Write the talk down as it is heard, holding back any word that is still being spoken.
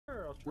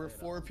We're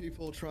 4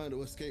 people trying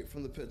to escape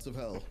from the pits of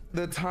hell.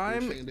 The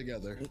time. We're chained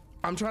together.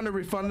 I'm trying to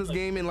refund this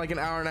game in like an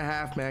hour and a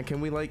half, man.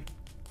 Can we like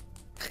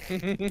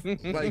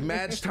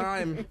match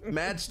time?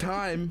 Match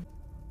time.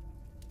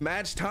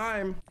 Match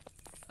time.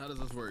 How does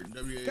this work?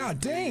 God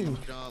dang.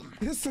 Jump.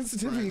 This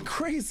sensitivity is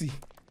crazy.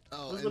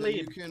 Oh, and then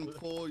you can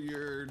pull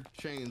your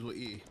chains with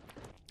E.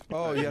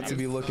 Oh, you have to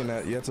be looking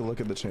at. You have to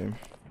look at the chain.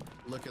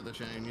 Look at the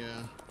chain,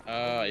 yeah.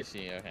 Oh, I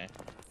see. Okay.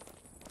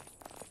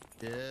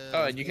 Yeah.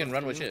 Oh, and you can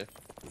run with shift.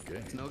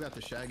 Okay. Snow got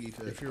the shaggy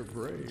fit. If you're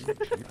brave.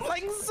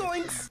 Like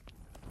zoinks.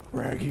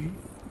 Raggy,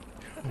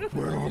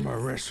 where are my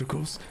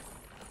vesicles?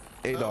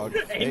 A dog.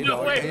 A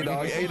dog. A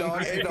dog. A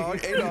dog. A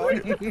dog. A dog.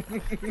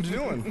 What you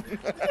doing?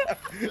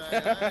 You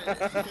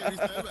can't be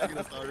sandbagging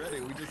us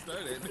already. We just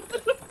started.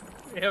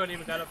 We haven't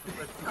even got up to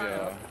the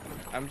Yeah.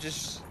 I'm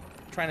just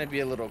trying to be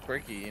a little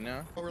quirky, you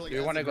know? Oh, like do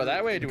we want to go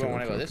that way or do we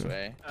want to go this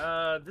way?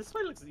 This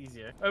way looks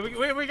easier.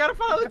 We gotta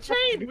follow the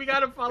chain. We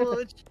gotta follow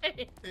the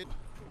chain.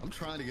 I'm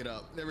trying to get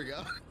up. There we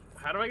go.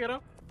 How do I get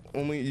up?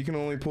 You can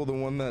only pull the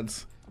one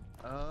that's.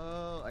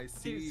 Oh, I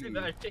see.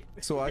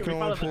 So I can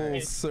only pull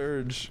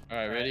Surge. All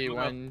right, ready?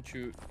 1,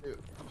 2.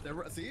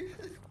 See?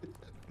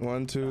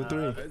 1, 2, 3.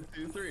 1,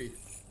 2, 3.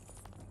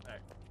 All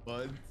right.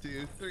 1,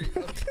 2, 3.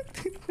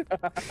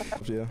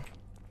 Yeah.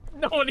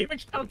 No one even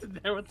counted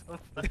there. What the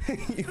fuck?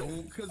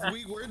 Because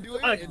we were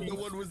doing it and no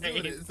one was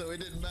doing it, so it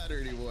didn't matter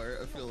anymore.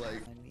 I feel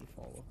like.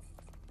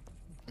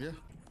 Yeah.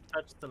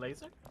 Touch the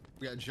laser?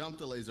 Yeah, jump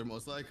the laser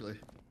most likely.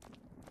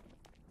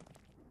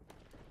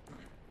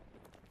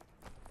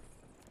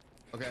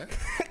 Okay.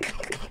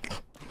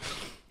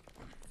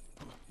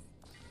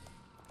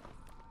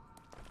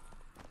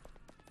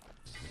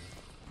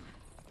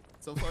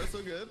 So far,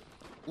 so good.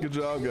 Good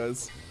job,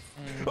 guys.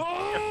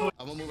 Oh!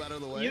 I'm gonna move out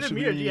of the way. Either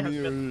me or you have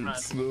to get the front.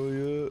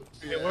 Slow,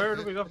 yeah. Wait, where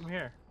do we go from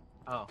here?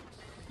 Oh.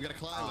 We gotta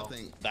climb, I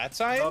think. That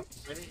side? Oh,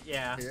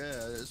 yeah.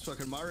 Yeah, it's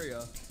fucking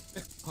Mario.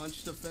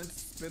 Punch the fence,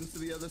 spin to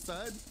the other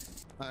side.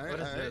 Alright,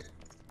 alright.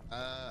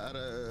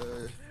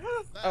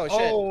 Oh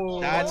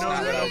shit. That's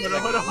not what I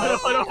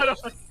was Hold on.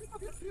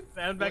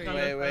 Stand back on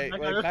wait, back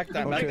down, back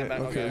down, back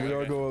down. Okay, we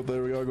gotta go up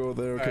there,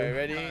 okay? Alright,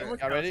 ready?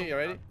 Y'all ready? You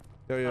ready?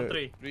 Yeah.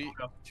 3,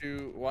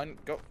 2, 1,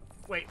 go.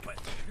 Wait.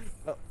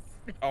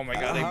 Oh my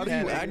god, how do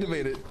you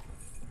activate it?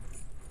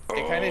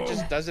 It kind of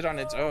just does it on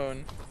its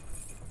own.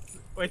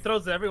 Wait, it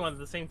throws everyone at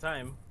the same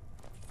time.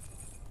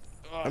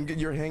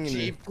 You're hanging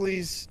me.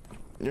 Please.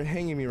 You're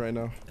hanging me right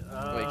now.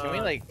 Wait, can we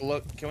like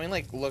look? Can we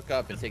like look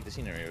up and take the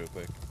scenery real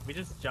quick? We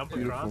just jump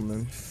Beautiful, across.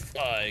 man.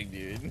 Fuck,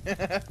 dude.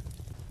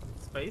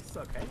 Space.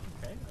 Okay.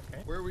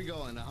 Where are we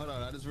going? Hold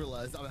on, I just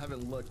realized I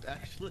haven't looked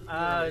actually.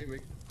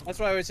 That's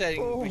why I was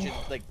saying we should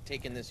like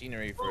take in the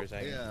scenery for a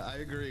second. Yeah, I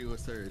agree with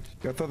Surge.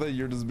 I thought that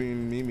you're just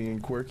being memey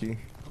and quirky.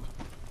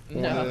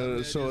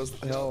 No. Show us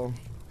hell.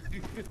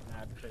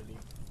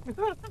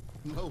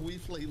 No, we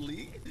play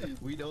League.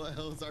 We know what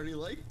hell's already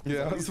like.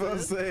 Yeah, I was about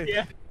to say.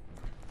 Yeah.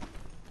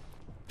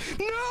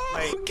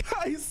 No,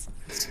 guys.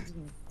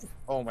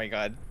 Oh my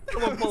god.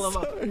 Come on, pull him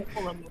up.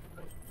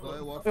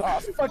 Oh,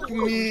 fuck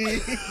me.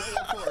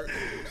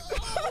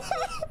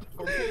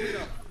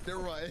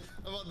 Never mind.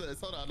 How about this?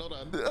 Hold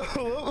on.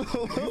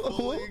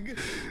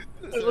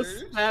 It was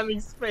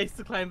spamming space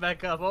to climb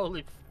back up.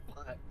 Holy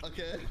fuck.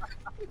 Okay.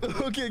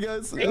 Okay,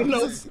 guys. Ain't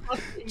no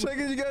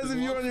Checking you guys if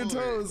you're on your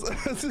toes.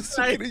 Just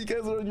checking you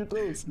guys are on your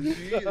toes. She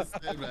is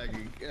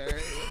sandbagging.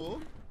 Alright,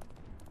 cool.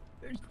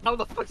 How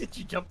the fuck did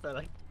you jump that?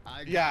 Like,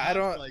 I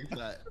don't like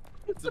that.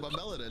 It's in my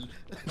melanin.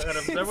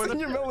 It's in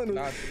your melanin.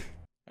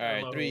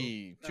 Alright,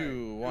 3,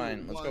 2,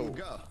 1, let's go.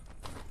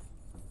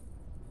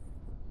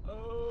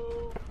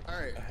 Oh.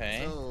 Alright,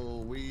 okay.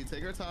 so we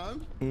take our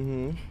time.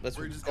 Let's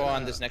go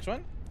on this next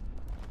one.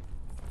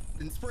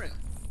 And sprint.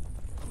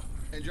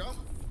 And jump.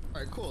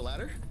 Alright, cool.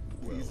 Ladder.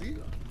 Easy.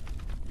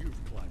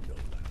 You've climbed a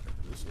ladder.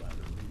 This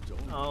ladder leads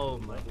only Oh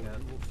my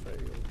god. will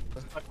fail.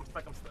 I'm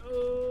stuck.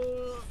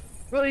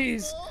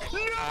 Please.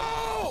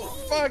 No!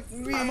 Fuck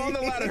me. I'm on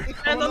the ladder.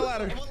 I'm on the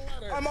ladder.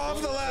 I'm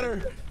off the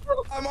ladder.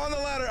 I'm on the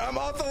ladder. I'm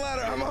off the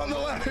ladder. I'm on the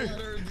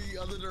ladder.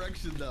 The other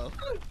direction though.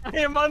 I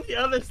am on the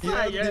other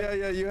side.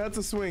 Yeah. You have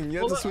to swing. You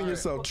have to swing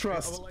yourself.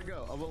 Trust. I'm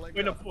gonna let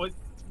Wait, go. no, boys.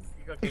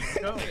 Okay,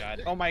 go.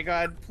 Oh my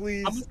god,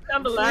 please. I'm gonna stay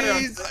on the ladder.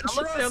 Please, I'm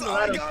gonna stay on trust. the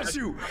ladder.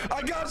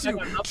 I got you.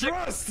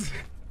 Trust.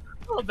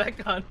 Oh,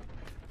 back on.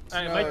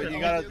 Alright, No, my turn.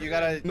 you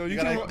gotta. No, you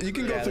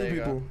can go through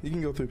people. You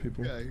can go through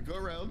people. Yeah, go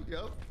around.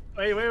 Yep.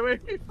 Wait.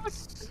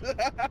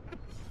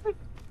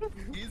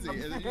 Easy,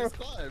 and then you just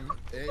climb.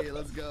 Hey,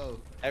 let's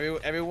go.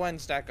 Everyone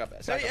stack up.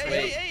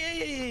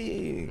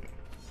 Hey.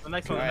 The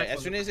next one. Alright,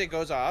 as soon as it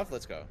goes off,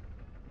 let's go.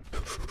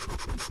 This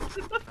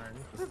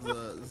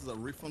is a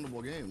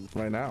refundable game.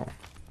 Right now.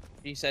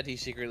 He said he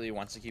secretly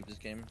wants to keep this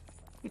game.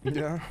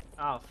 Yeah.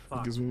 Oh,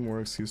 fuck. Gives me more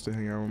excuse to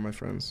hang out with my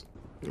friends.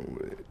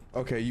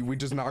 Okay, we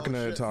just not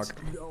gonna talk.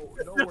 No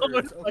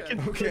words. Okay.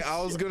 Okay,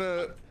 I was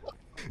gonna.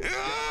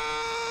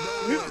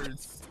 No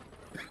words.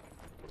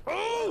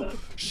 Oh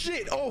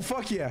shit! Oh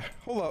fuck yeah!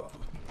 Hold up.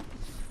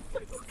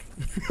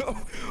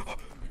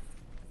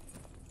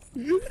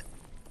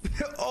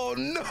 Oh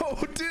no,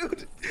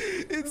 dude!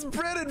 It's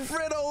Brett and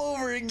Fred all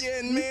over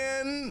again,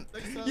 man.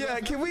 Yeah,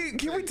 can we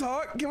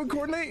talk? Can we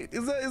coordinate?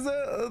 Is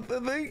that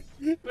a thing?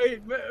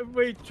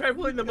 Wait, try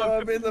pulling them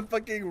up. I'm in the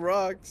fucking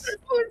rocks.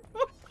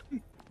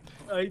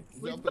 Okay,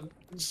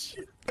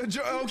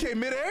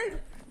 midair.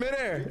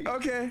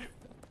 Okay.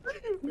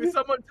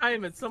 Someone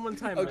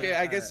time it. Okay,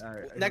 I guess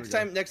Alright, next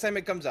time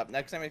it comes up.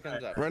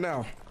 Right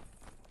now.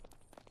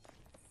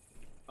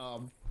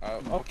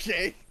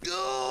 Okay.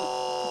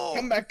 Go!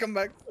 Come back.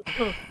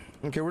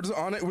 Okay, we're just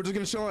on it. We're just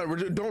gonna chill on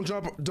it. Don't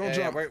jump. Don't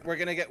jump. Yeah, we're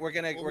gonna get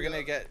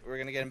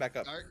him back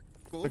up. Alright,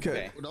 cool.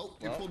 Okay. Nope,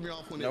 you pulled me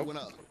off when it went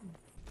up.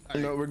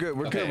 No, we're good.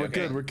 We're good.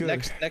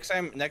 Next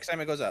time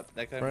it goes up.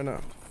 Next time. Right now.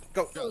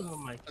 Go. Oh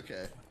my.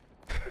 Okay.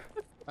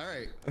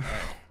 Alright. Oh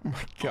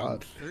my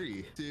god.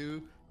 3,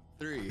 2,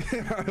 3.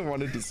 I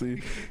wanted to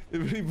see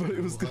if anybody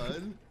was doing.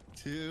 1,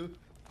 2,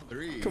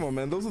 3. Come on,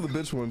 man. Those are the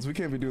bitch ones. We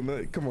can't be doing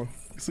that. Come on.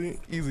 See?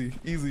 Easy.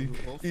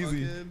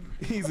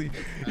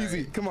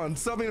 Right. Come on.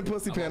 Stop being a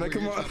pussy, Panda.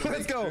 Come on.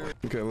 Let's go.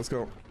 Okay, let's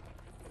go.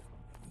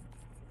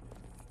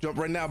 Jump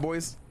right now,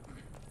 boys.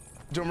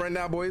 Jump right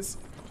now, boys.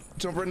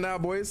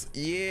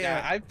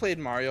 Yeah, I've played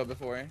Mario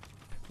before.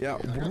 Yeah.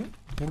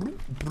 Can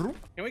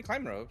we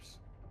climb ropes?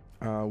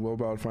 We're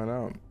about to find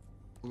out.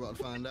 We're about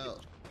to find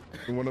out.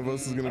 One of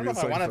us is gonna I be a don't know if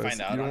I sacrifice. wanna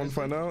find out, You don't want to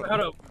find out?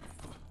 Hold up.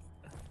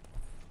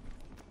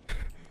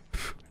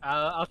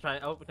 I'll try.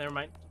 Oh, never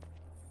mind.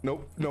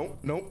 Nope.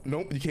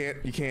 You can't.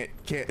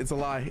 It's a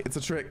lie. It's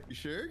a trick. You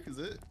sure?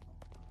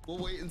 We'll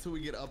wait until we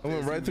get up I there.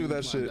 went right through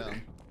that shit.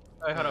 Alright,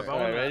 hold up.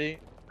 Alright, ready?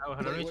 Oh,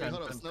 hold on. Wait,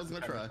 hold up. Snow's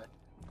gonna try.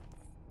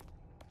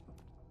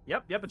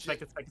 Yep, it's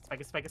fake. It's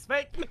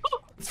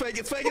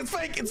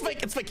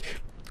fake.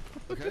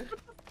 Okay.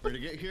 We're gonna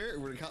get here.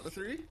 We're gonna count to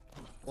 3.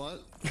 1,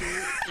 2,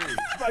 3.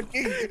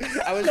 Fucking.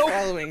 I was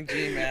following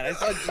G, man. I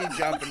saw G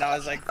jump and I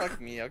was like, fuck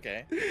me,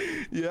 okay.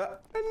 Yeah,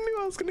 I knew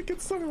I was gonna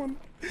get someone.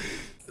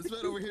 This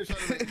man over here trying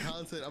to make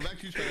content. I'm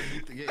actually trying to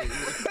beat the game.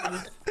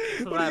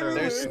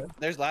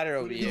 There's ladder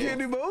over You here. can't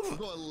do I'm both?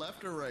 going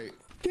left or right?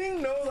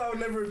 King knows I would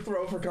never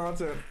throw for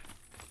content.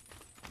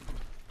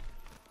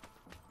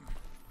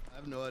 I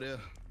have no idea.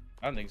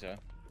 I don't think so.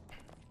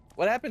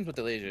 What happens with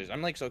the lasers?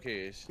 I'm like so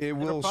curious. It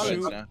will probably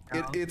shoot. snow.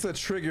 It's a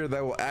trigger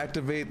that will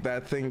activate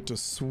that thing to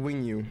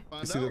swing you.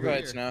 Find You see out. the Go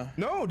ahead, Snow.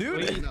 No,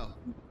 dude. No.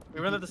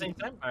 We run at the same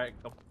time? Alright,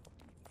 go.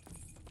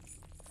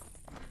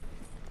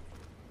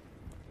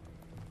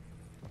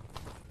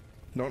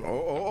 No.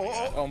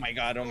 Oh. Oh my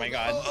god, please.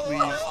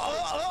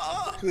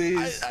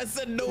 Please. I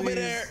said no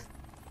midair.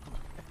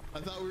 I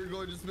thought we were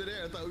going just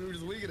midair. I thought we were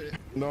just winging it.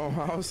 No,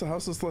 house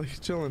is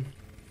like chilling.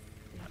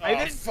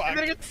 Oh, fuck.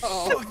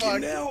 Oh,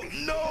 fuck. Hell,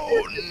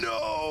 no.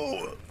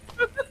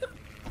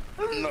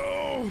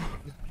 No.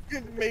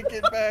 Make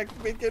it back.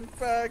 What's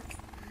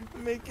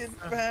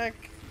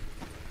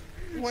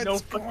No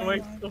fucking going way.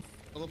 on?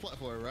 On the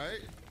platform, right?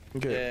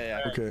 Okay.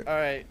 Yeah. Okay.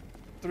 Alright.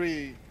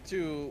 3,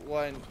 2,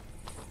 1.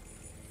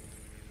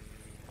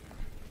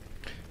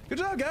 Good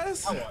job,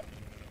 guys.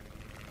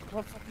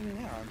 What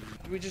fucking now?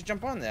 Did we just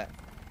jump on that?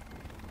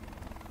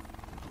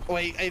 Oh,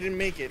 wait, I didn't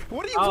make it.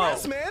 What do you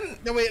press, man?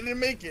 No, wait, I didn't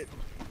make it.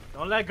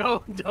 Don't let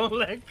go. Don't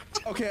let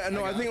go. Okay,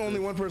 no, I think only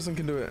one person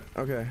can do it.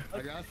 Okay. I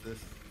got this.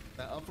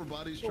 That upper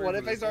body So strength what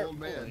of if I this start old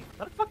man. pulling? Is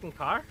that a fucking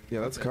car? Yeah,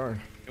 that's a car.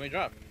 Can we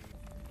drop?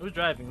 Who's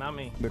driving? Not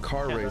me. The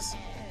car race.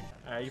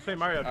 Alright, you play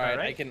Mario Kart, Alright,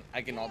 right?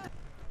 I can all.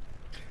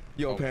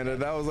 Yo, Panda,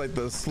 that was like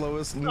the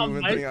slowest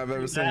moving thing I've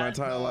ever seen in my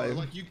entire No, life.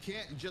 like you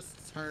can't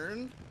just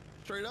turn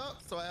straight up,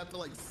 so I have to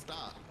like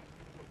stop.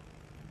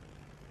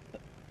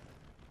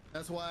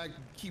 That's why I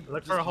keep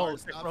Look just for a hole. hard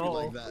Check for a stopping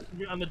hole. like that.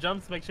 You're on the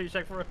jumps, make sure you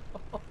check for a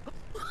hole.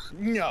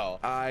 No.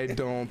 I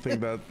don't think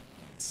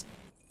that's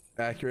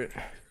accurate.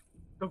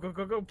 Go.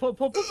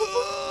 Pull.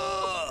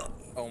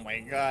 Oh my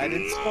god,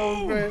 it's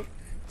over.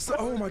 So,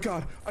 oh my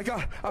god,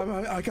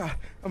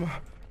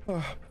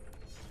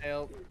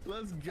 Help.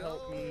 Let's go.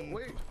 Help me.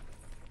 Wait,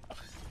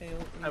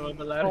 I'm on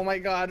the ladder. Oh my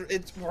god,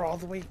 we're all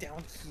the way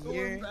down going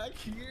here. back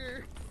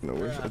here. No,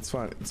 it's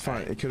fine.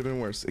 It could have been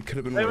worse.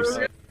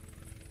 Wait.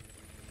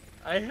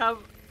 I have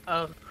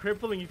a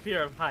crippling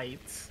fear of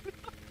heights.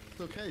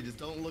 It's okay, just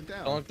don't look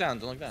down.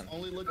 Don't look down.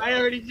 Only look I up.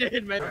 already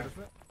did, man.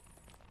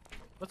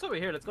 What's over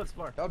here? Let's go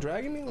explore. Y'all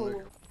dragging me?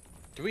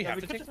 Do we have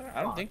we to could take just- that?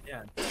 I don't think.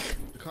 Yeah.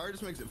 The car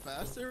just makes it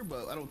faster,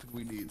 but I don't think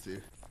we need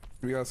to.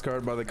 We got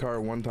scarred by the car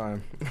one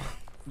time.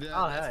 Yeah,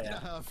 Oh, that's hell yeah. kinda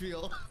how I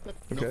feel.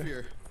 No Okay.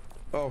 fear.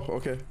 Oh,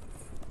 okay.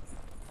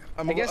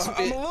 I'm I a guess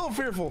I'm a little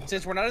fearful.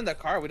 Since we're not in the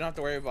car, we don't have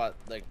to worry about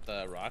like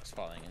the rocks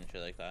falling and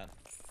shit like that.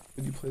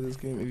 Did you play this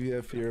game if you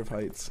have fear of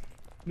heights?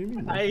 What do you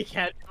mean? I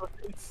can't do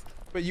it.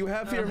 But you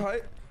have fear of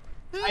height?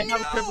 I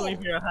have crippling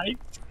fear of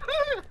heights.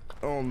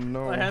 Oh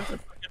no. My hands are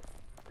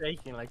fucking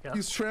shaking like hell.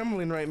 He's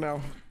trembling right now.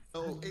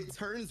 So it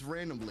turns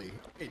randomly.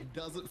 It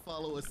doesn't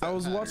follow a set I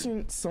was pattern.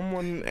 watching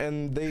someone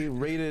and they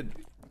rated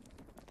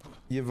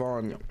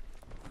Yvonne.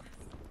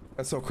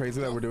 That's so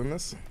crazy that we're doing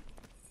this.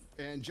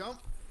 And jump.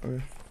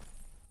 Okay.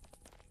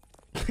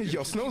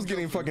 Yo, Snow's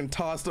getting fucking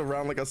tossed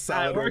around like a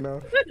salad right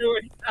now.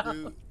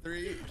 2,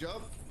 3,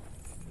 jump.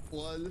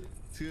 1,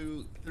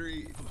 2,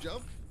 3,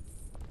 jump.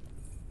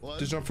 1,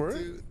 Just jump forward?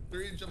 2,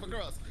 3, jump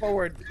across.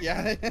 Forward.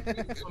 Yeah.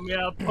 Pull me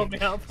out, pull me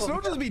out, pull me Snow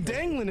out. just be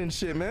dangling and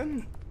shit,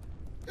 man.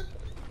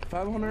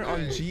 500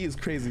 on G is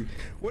crazy.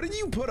 What did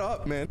you put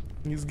up, man?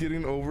 He's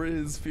getting over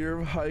his fear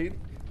of height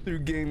through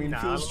gaming. Nah,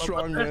 Feels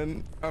strong,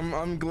 man.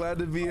 I'm glad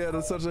to be at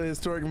such a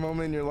historic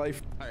moment in your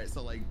life. All right,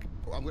 so like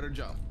I'm gonna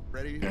jump.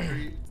 Ready?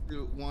 3,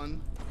 2,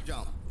 1,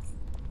 jump.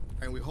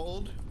 And we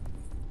hold,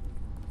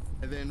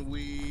 and then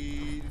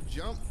we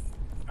jump,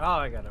 Oh,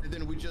 I got him. and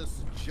then we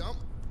just jump,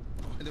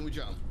 and then we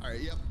jump. All right,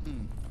 yep.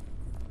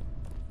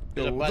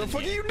 There's a Yo, what the button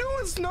fuck are here. you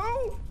doing,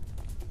 Snow?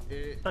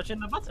 Touching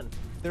the button.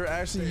 They're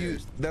actually you.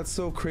 That's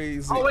so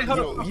crazy. Oh, wait, hold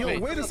yo, on. yo,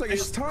 Wait. wait a second.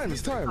 It's time.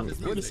 It's time.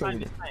 Wait a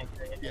second.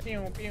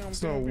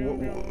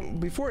 Snow,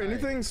 before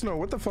anything, Snow,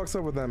 what the fuck's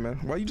up with that, man?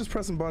 Why you just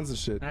pressing buttons and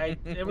shit?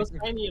 It was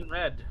tiny and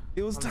red.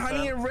 It was on the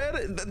tiny top. and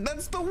red.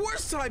 That's the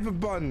worst type of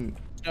button.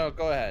 No,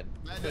 go ahead.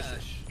 Mad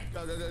dash.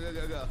 Go, go, go, go,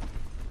 go, go.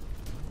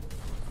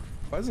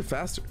 Why is it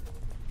faster?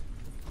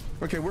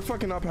 Okay, we're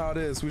fucking up how it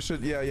is. We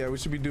should, yeah, we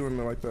should be doing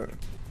it like that.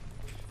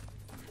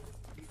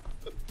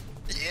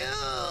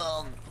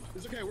 Yeah.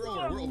 It's okay. We're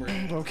over. We're over.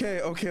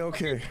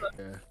 Okay.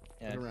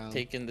 Yeah, around.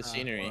 taking the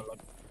scenery.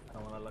 I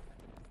wanna look.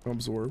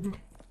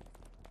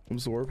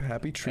 Absorb.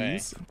 Happy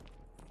trees.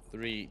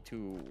 3, 2,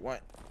 1.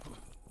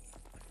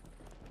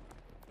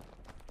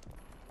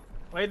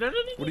 Wait, no.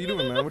 What are you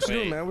doing, man? What you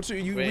doing, man? What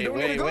you we don't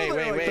want to go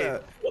there like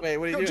that. Wait,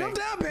 what are you Yo, doing? jump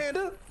down,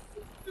 Panda.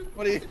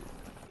 What are you?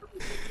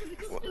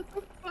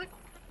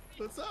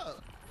 What's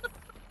up?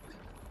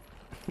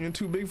 You're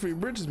too big for your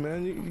britches,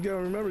 man. You gotta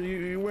remember,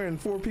 you're wearing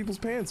 4 people's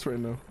pants right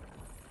now.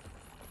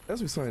 That's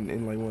what we saw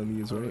in like one of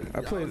these, right? I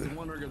I was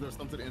wondering if there's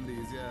something in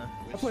these. Yeah.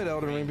 I played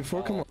Elden Ring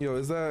before. Come on, yo,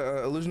 is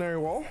that illusionary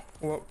wall?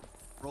 Well,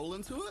 Roll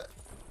into it.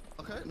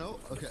 Okay. No.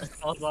 Okay.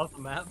 Falls off the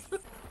map.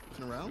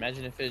 Turn around.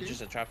 Imagine if it's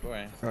just a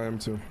trapdoor. I am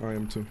too.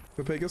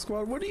 The Pega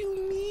Squad. What do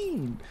you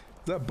mean?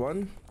 Is that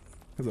button?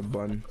 There's a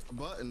button. A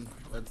button.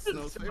 That's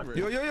Snow's favorite.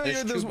 Yo,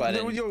 There's two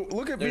buttons. yo,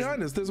 look at There's-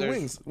 behind us. There's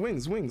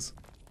wings.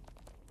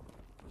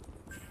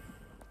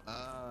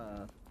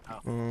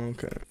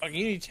 Okay. Fuck,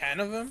 you need 10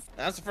 of them?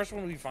 That's the first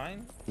one we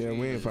find? Yeah,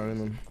 we ain't finding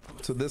them.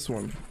 So this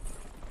one.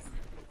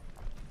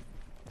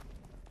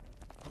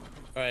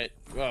 Alright,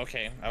 well,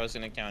 okay. I was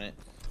gonna count it.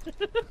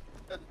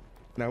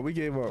 Now we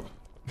gave up.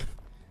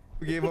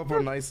 We gave up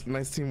on nice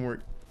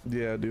teamwork.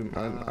 Yeah, dude.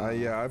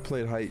 I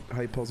played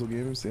height puzzle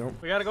games. Yep.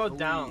 We gotta go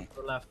down to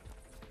the left.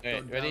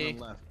 Alright, Go down ready? and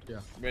left. Yeah.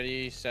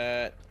 Ready,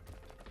 set,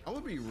 I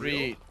would be real.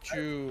 3,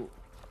 2.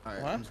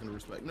 Alright, What? I'm just gonna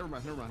respect. Never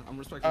mind. I'm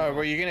respecting. Oh,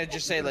 were you gonna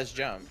just say let's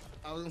jump?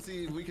 I was gonna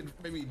see if we could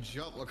maybe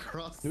jump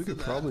across. We could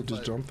to probably that,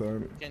 just but jump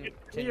that. Can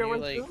Here, you one,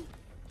 like? two.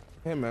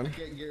 Hey I man.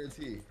 can't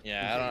guarantee.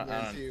 Yeah, We I can't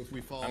don't. guarantee if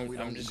we fall, we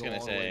I'm don't just go gonna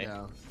all the way say-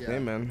 down. Yeah. Hey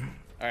man.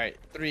 Alright,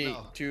 3,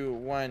 No. 2,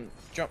 1,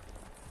 jump.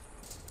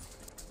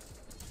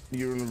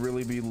 You're gonna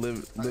really be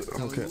Alright,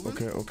 so we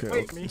moving?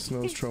 Wait, me.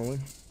 Snow's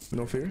trolling.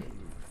 No fear.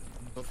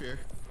 No fear.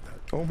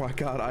 Oh my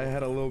god, I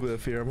had a little bit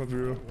of fear. I'm gonna be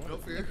real. No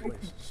fear.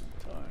 Wasted some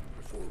time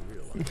before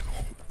realizing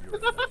you're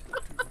addicted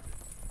to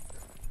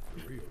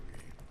the real game.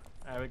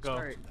 There we go.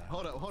 Alright,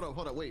 hold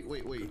up. Wait.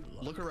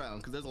 Look around,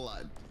 because there's a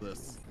lot to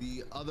this.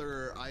 The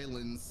other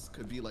islands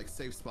could be like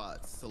safe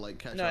spots to like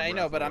catch No, our I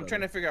know, breath but or I'm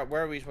trying to whatever. figure out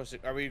where are we supposed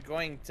to. Are we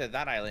going to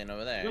that island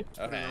over there? Yep.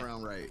 Okay. Turn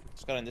around right.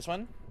 Let's go on this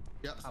one.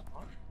 Yep.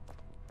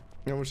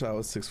 I wish I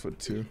was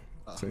 6'2".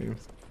 Same.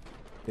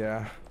 Yeah.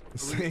 Are we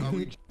Same.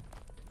 We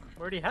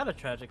already had a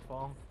tragic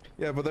fall.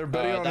 Yeah, but they're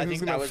betting I on who's think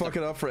that gonna was fuck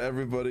the- it up for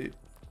everybody.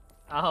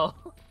 Oh.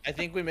 I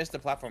think we missed the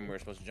platform we were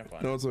supposed to jump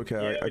on. No, it's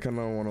okay. Yeah. I kind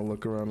of want to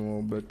look around a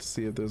little bit to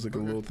see if there's like a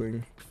little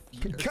thing.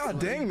 God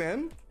dang,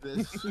 man.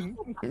 This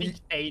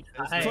Eight.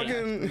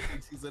 Fucking.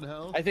 he's in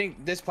hell. I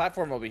think this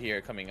platform over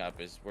here coming up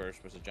is where we're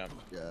supposed to jump.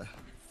 Yeah.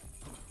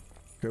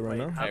 Okay, right Wait,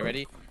 now. how- Alright,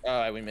 ready?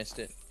 Oh, we missed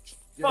it.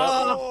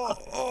 Oh,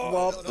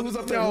 well, who's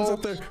up there? no. Who's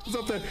up there? Who's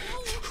up there?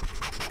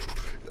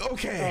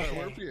 Okay.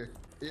 We're up here.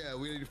 Yeah,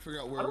 we need to figure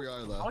out where we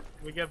are How though.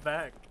 can we get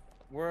back?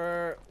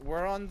 We're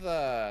on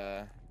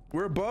the.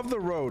 We're above the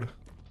road.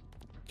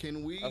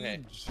 Can we Okay.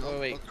 jump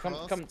Wait. Come.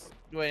 across?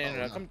 Wait. Oh,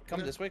 No. no. Come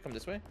Okay. this way. Come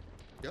this way.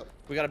 Yep.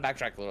 We gotta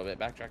backtrack a little bit.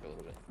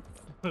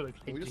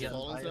 Can we just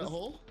fall into that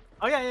hole?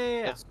 Oh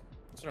yeah. That's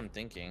what I'm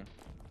thinking.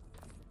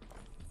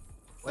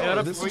 Wait, Oh,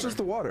 what this if is we- just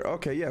the water.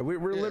 Okay, yeah,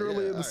 we're Yeah,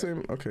 literally yeah, in the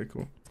same. Okay,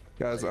 cool.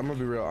 Guys, I'm gonna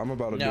be real. I'm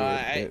about to do No,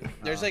 it.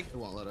 there's like It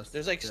won't let us.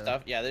 there's like Yeah.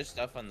 stuff. Yeah, there's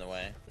stuff on the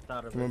way.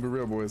 I'm gonna be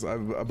real, boys. I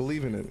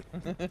believe in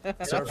it.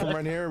 Start from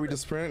right here. We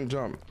just sprint and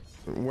jump.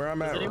 Where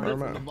I'm at. Is it Where I'm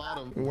From the at.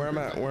 bottom. Where I'm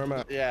at. Where I'm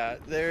at. Yeah,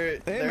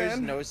 there's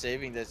man. no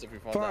saving this if we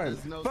fall Fine, down.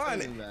 There's no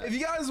fine. saving that. If you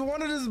guys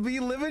wanted to be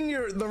living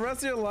the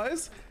rest of your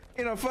lives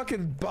in a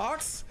fucking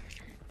box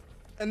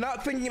and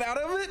not thinking out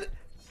of it,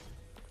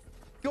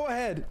 go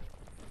ahead.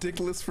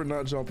 Dickless for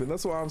not jumping.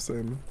 That's what I'm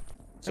saying.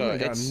 So Oh my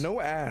God, it's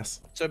no ass.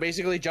 so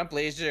basically jump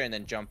laser and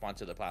then jump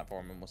onto the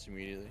platform almost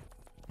immediately,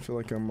 I feel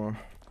like I'm.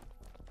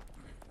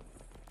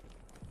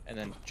 and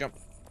then jump.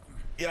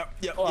 Yep.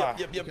 Ah.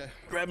 Okay.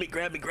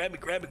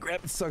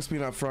 It sucks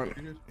being up front.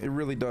 It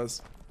really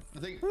does. I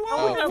think. Whoa,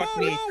 Oh, whoa, fuck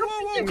whoa, me.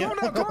 whoa, whoa,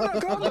 calm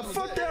down, calm the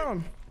fuck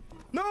down.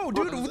 No,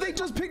 dude, they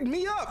just picked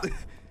me up.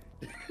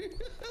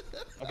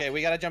 Okay,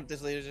 we gotta jump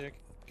this laser.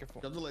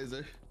 Careful. Jump the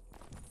laser.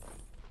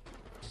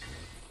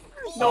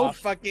 No Oh,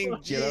 fucking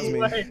G. Yeah, that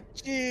was me.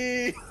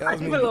 G. That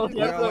was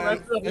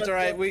me. That's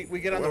alright. We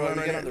get on the road.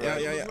 We get on the Yeah,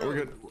 road. yeah, we're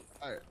good.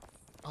 All right.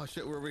 Oh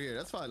shit, we're over here.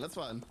 That's fine. That's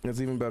fine.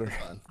 It's even better.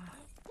 Fine.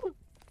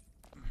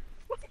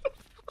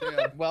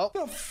 Damn. Well,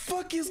 What the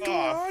fuck is going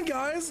on,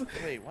 guys?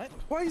 wait, what?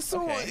 Why are you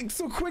so Okay.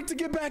 so quick to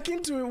get back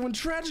into it when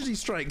tragedy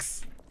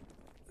strikes?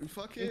 You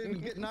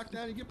fucking get knocked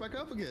down, you get back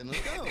up again. Let's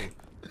go.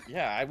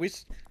 Yeah, I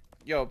wish.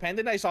 Yo,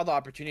 Panda and I saw the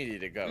opportunity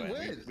to go, We and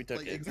win. we took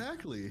Like, it.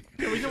 exactly.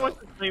 Can we do what?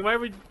 Like, why are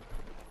we?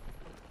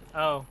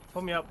 Oh,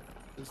 pull me up.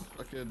 It's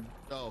fucking.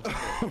 Oh.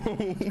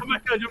 Jump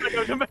back, jump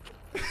back, jump back.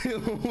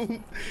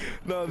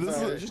 No, this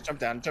So, is just jump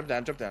down, jump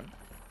down, jump down.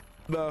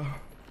 no.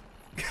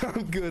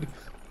 I'm good.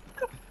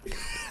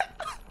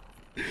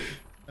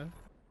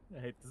 I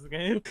hate this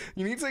game.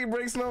 You need to take a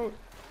break, Snow.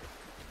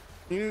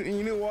 You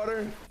need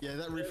water. Yeah,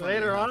 that refund.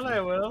 Later on, I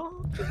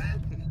will.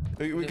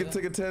 We can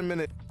take a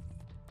 10-minute.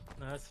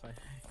 No, that's fine.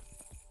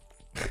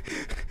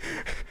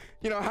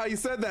 You know how you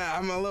said that?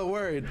 I'm a little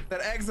worried.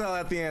 That exile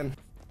at the end.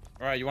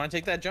 All right, you want to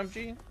take that jump,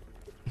 G?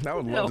 I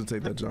would love to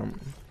take that jump.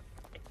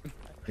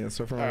 Yeah,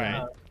 so from All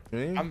right.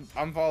 Ready?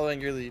 I'm following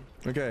your lead.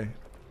 Okay.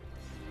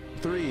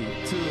 3,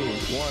 2,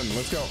 1,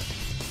 let's go.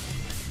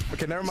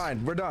 Okay, never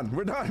mind. We're done.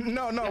 We're done.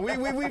 No,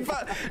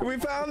 we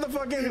found the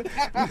fucking.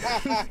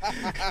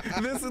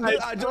 This is.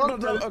 I don't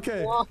know.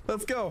 Okay,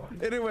 let's go.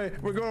 Anyway,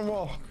 we're going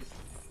wall.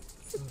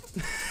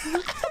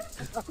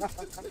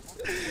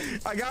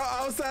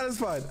 I was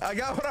satisfied. I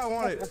got what I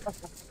wanted.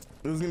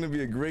 This is gonna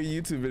be a great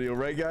YouTube video,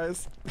 right,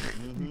 guys?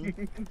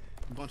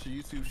 A bunch of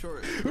YouTube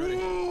shorts.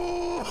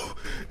 Ooh!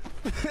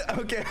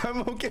 Okay,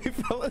 I'm okay,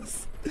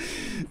 fellas.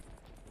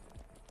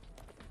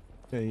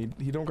 Yeah,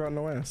 he don't got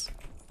no ass.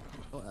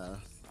 Oh,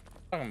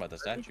 Talking about the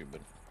statue,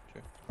 but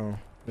sure. Oh,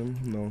 him?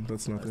 No,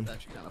 that's nothing. that's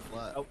actually kind of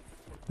flat. Oh.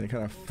 They're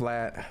kind of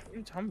flat. What are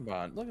you talking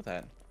about? Look at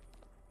that.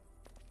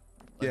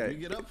 Like, Yeah. when we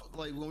get up,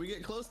 like when we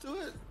get close to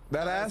it.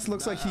 That ass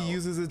looks like he Wow.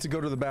 uses it to go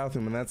to the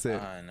bathroom, and that's it.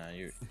 No,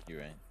 you're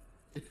right.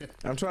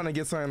 I'm trying to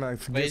get something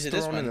that Wait, gets is it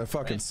this thrown in one? a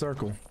fucking Right.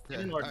 circle.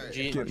 Okay, More alright.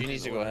 G Get-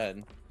 needs to go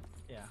ahead.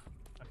 Yeah.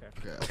 Okay.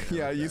 Okay.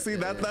 Yeah, you see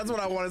that? That's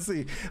what I want to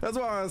see. That's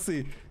what I want to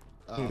see.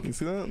 You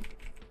see that?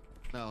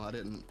 No, I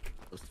didn't.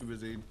 I was too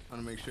busy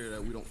trying to make sure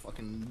that we don't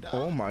fucking die.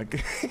 Oh my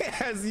god!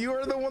 Yes, you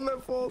are the one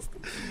that falls.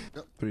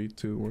 Yep. 3,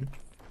 2, 1.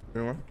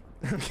 Everyone.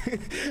 Okay.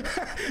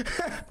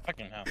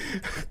 Fucking hell.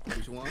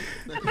 Which one?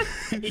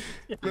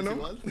 No, no.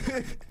 One?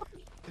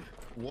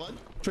 One?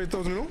 3, 2,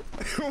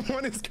 1.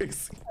 One is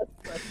Casey.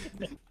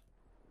 Is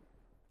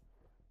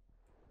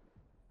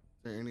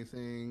there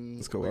anything?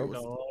 Let's go up.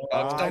 No.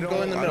 Don't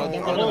go in the middle.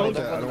 Don't go I in the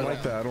don't middle. like that. I Don't go don't in the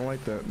like that. I don't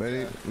like that.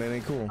 That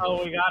ain't cool.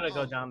 Oh, we gotta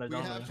go down there, We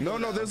don't have we? to-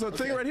 No, there's a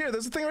thing right here.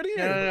 There's a thing right here.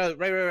 No.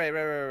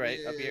 Right.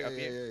 Up here.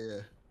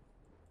 Yeah.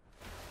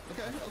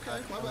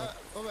 Okay. My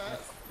bad.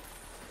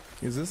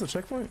 Is this a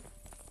checkpoint?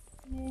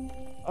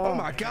 Oh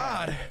my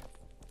god!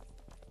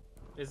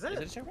 Is Is it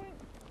a it? checkpoint?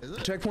 Is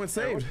it? Checkpoint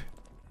saved.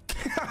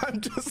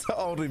 I'm just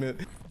holding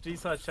it. G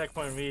saw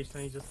checkpoint reached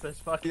and he just says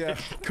fuck Yeah, it.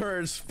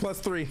 courage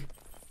 +3.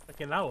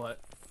 Okay, now what?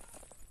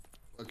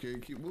 Okay,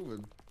 keep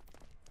moving.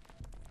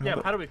 Yeah,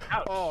 but how do we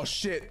couch? Oh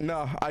shit!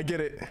 No, I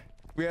get it.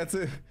 We had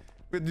to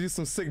do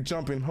some sick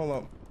jumping. Hold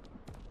up.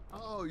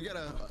 Oh, you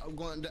gotta. I'm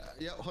going down.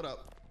 Yep, hold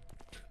up.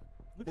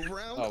 Move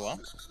around. Oh, well.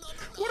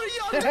 What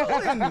are y'all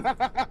doing?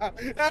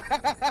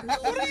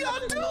 What are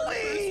y'all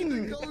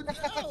doing? Go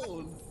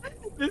down.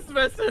 This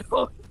message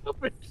will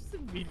just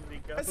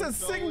immediately go. I said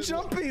sick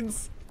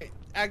jumpings.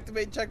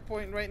 Activate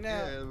checkpoint right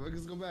now. Yeah,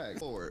 let's go back.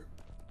 Forward.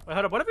 Wait,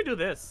 hold up. What if we do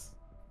this?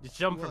 Just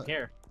jump from What?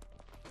 here.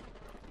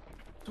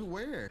 To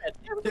where?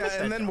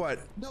 Yeah, and then what?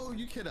 No,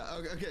 you cannot.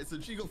 Okay, so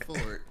she go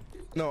forward.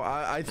 No,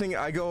 I think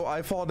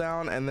I fall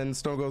down and then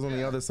Snow goes on the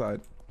Yeah. other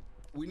side.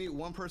 We need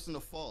one person to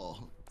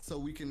fall so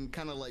we can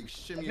kind of like I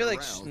shimmy feel around.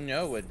 like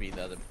Snow would be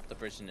the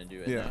person to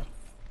do it. Yeah.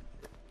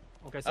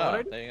 No? Okay, so what do I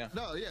Oh, do? there you go.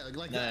 No, yeah,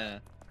 like No.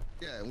 that.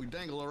 Yeah, and we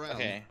dangle around.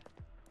 Okay.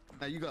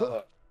 Now you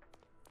go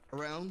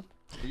around.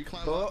 And you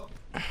climb up.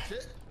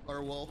 Shit.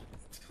 Or well.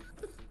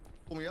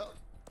 Pull me up.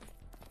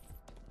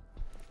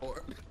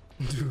 Or.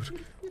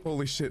 Dude,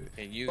 holy shit.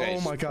 Okay, you guys.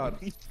 Oh my god.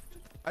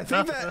 I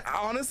think that,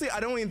 honestly, I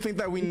don't even think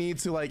that we need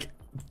to, like,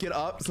 get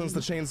up since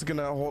the chain's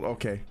gonna hold.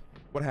 Okay.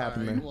 What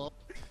happened Alright, there? well,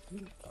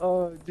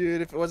 Oh,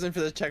 dude, if it wasn't for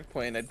the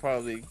checkpoint, I'd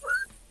probably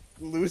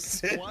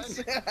lose it. What?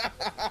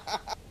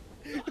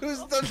 Who's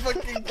the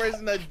fucking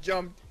person that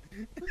jumped?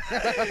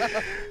 Yeah,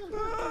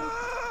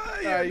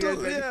 Alright, you guys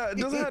ready? it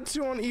doesn't have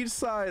 2 on each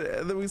side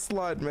that we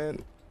slide,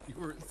 man. you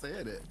weren't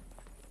saying it.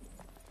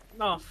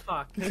 No,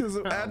 fuck. Because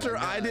after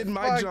I God. did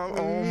my Fuck jump,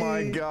 oh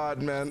my me.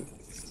 god, man.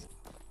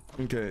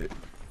 Okay,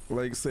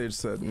 like Sage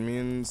said, me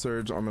and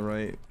Surge on the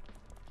right.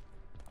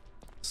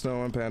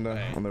 Snow and Panda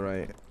Right. on the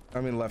right.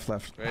 I mean left.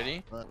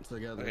 Ready? But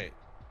together. Okay.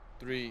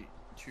 3,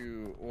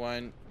 2,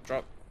 1,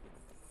 drop.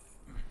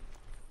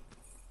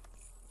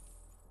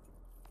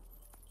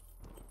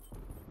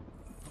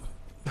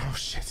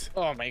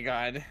 Oh my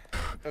god.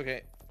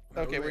 Okay.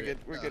 Okay, we're Wait, good.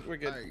 We're good. We're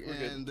good. alright, We're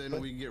good. and then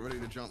we get ready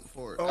to jump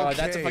forward. Oh. Oh,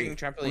 that's a Okay, fucking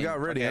trampoline. we got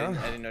ready, okay,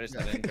 huh? I didn't notice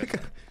that. I didn't notice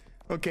that.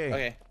 Okay.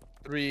 Okay.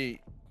 3,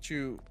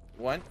 2,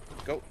 1,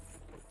 go.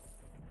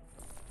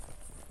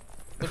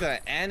 Look at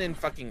that, and in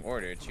fucking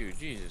order too.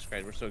 Jesus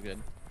Christ, we're so good.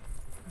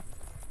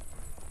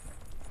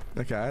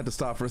 Okay, I had to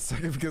stop for a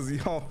second because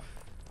y'all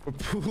were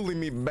pulling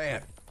me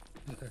back.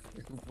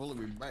 Pulling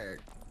me back.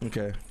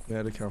 Okay, I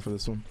had to count for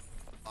this one.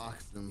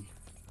 Awesome.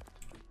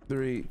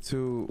 3,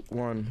 2,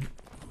 1.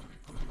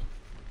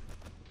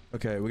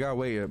 Okay, we gotta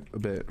wait a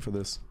bit for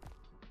this.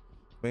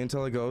 Wait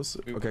until it goes.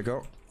 Okay,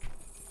 go.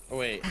 Oh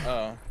wait.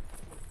 Oh.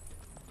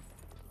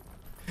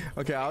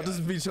 Okay, I'll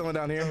just be chilling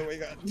down here. Oh my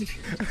god.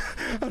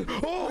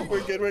 Oh,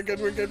 We're good. We're good.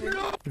 We're good. We're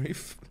good. Did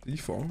you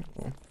fall?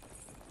 Oh.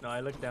 No,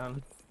 I look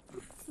down.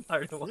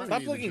 Sorry, You what? don't Stop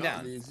need to looking jump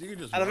down. these, you can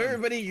just Out of run.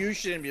 everybody, you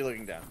shouldn't be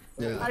looking down.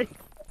 Yeah. I, You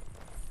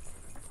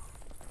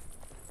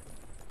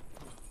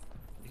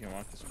can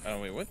walk this.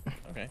 Oh wait, what?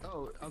 Okay.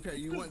 Oh, okay.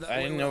 You went that I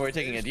way didn't know where we were I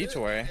taking a finished it,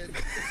 detour. and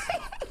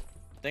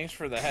Thanks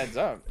for the heads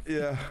up.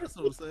 Yeah, That's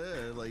what I'm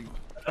saying. Like,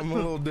 I'm a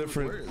little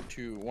different. weird.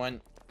 2,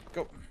 1,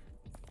 go.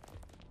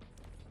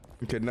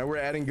 Okay, now we're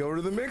adding go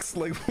to the mix.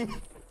 Like, You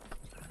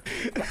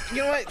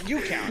know what?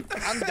 You count.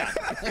 I'm done.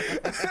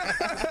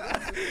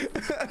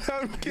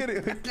 I'm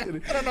kidding. I'm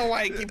kidding. I don't know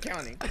why I keep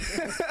counting.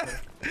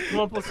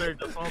 multiple surge,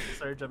 multiple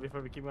surge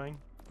before we keep going.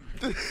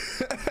 I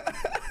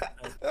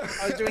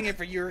was doing it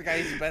for your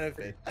guys'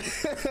 benefit.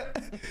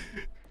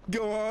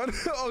 Go on.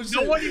 Oh shit.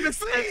 No one even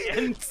see, said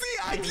anything. see,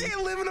 I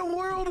can't live in a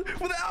world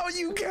without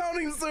you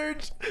counting,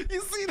 Serge.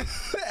 You see the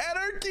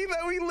anarchy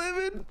that we live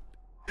in?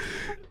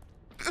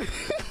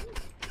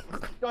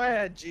 Go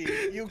ahead, G.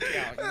 You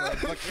count. You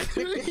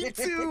motherfucker.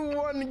 3, 2,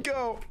 1,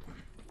 go.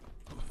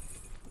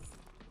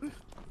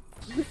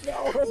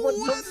 What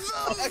the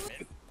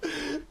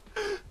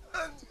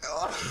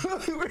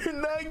f- We're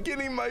not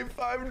getting my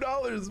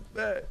 $5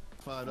 back.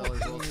 $5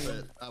 well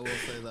spent. I will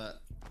say that.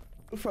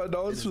 $5 It for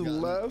has the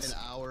gotten laughs. An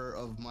hour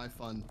of my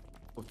fun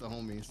with the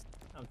homies.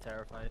 I'm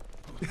terrified.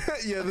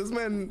 Yeah, this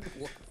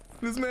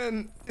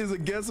man is a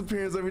guest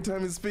appearance every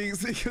time he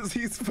speaks because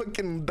he's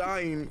fucking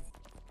dying.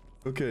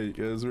 Okay, you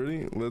guys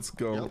ready? Let's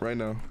go Yep. right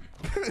now.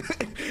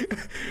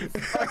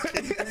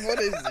 What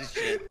is this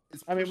shit?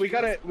 I mean, we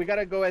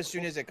gotta go as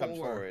soon as it comes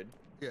Forward.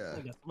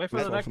 forward. Yeah. Wait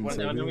for the next one,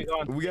 and then we go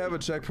on. We have a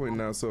checkpoint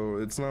now, so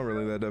it's not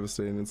really that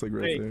devastating. It's like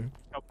right Wait. there.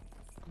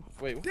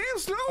 Wait. Damn,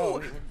 Snow!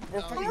 Oh, we're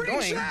I'm fucking reading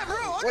going. chat, bro,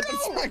 I What the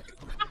fuck?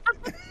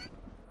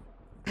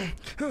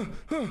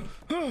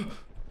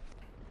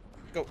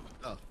 Go.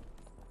 Oh,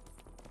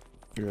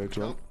 You gotta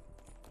jump,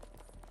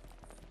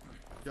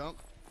 jump.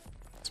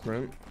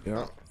 sprint,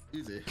 yeah.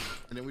 Easy.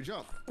 And then we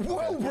jump.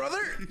 Whoa, brother!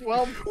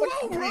 Well, Whoa,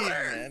 what brother!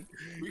 man?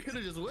 We could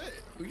have just went.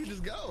 We could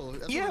just go.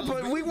 That's Yeah, what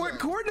but those we beans weren't are.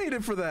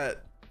 coordinated for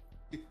that.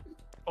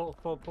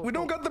 Pull. We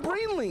don't got the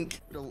brain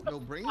link. No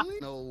brain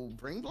link? No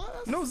brain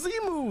blast? No Z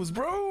moves,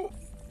 bro.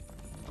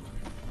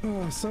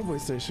 Oh, subway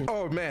station.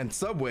 Oh man,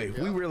 Subway.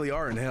 We Yeah. really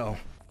are in hell.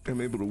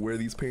 I'm able to wear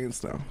these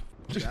pants now.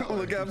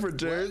 Look out for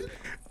Jared.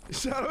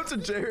 Shout out to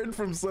Jared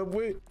from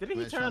Subway. Didn't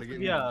he Nice turn trying out to to get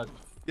be me. a,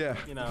 Yeah,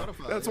 you know?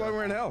 Butterfly, that's yeah. why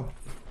we're in hell.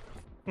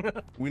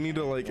 We need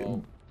to like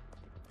Well.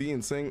 be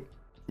in sync.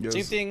 Yes.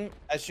 Same thing.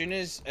 As soon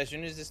as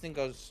this thing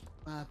goes,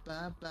 Ba,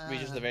 ba, ba.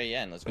 reaches the very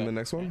end. Let's go. On the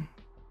next one?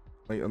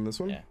 Like on this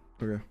one? Yeah.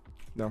 Okay.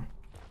 No.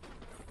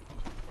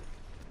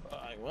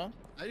 Well.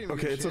 I didn't even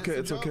Okay, get a it's chance okay, to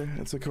it's jump. okay,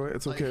 it's okay,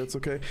 it's okay, it's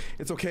okay,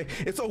 it's okay,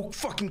 it's oh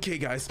fucking okay,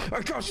 guys.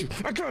 I got you,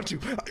 I got you.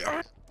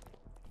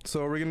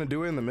 So are we gonna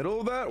do it in the middle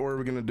of that, or are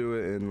we gonna do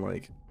it in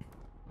like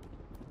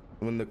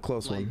when the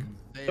close Like one?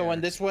 there. So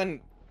when this one,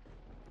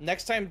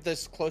 next time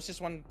this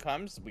closest one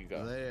comes, we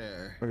go.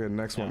 There. Okay,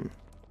 next Yeah. one.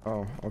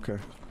 Oh, okay.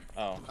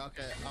 Oh.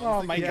 Okay.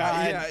 Oh my thinking-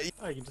 God. Yeah,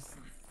 Oh, you can just.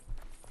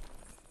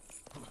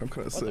 I'm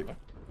kind of What the sick. fuck?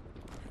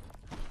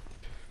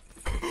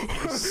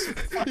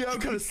 Yeah, I'm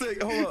kind of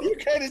sick. Hold up. You're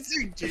kind of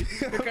sick, G.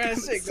 You're I'm kind kinda of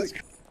sick. Let's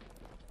sick.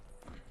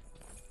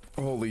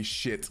 Holy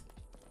shit.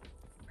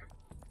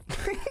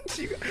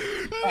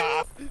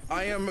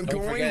 I am Don't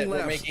going forget,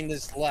 left. we're making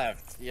this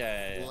left.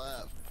 Yeah.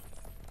 Left.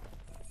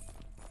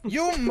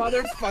 You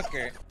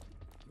motherfucker.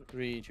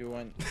 3, 2,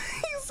 1.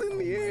 He's in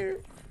the air.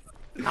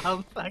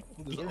 I'm fucking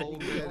This kidding. old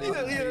man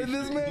Yeah, yeah,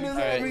 this man is All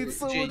right, having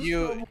so G, much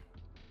trouble.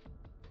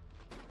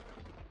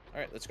 All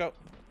right, let's go.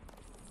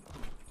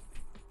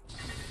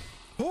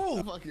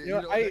 Oh, Fuck it.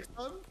 You know,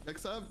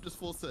 next time, just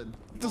full send.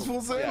 just full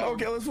send? Yeah.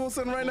 Okay, let's full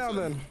send right now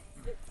then.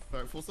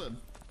 Alright, full send.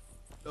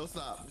 Don't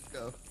stop. Let's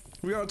go.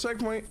 We got a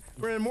checkpoint.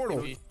 We're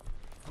immortal.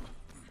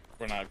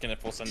 We're not gonna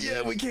full send.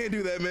 Yeah, we can't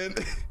do that, man.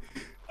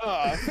 Oh,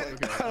 I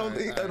don't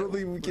think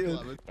we Look can.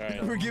 love it.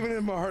 Alright. We're giving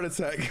him a heart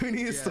attack. We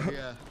need to Yeah, stop.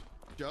 yeah.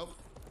 Jump.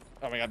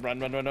 Oh my God!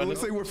 Run! It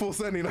looks like we're full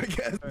sending, I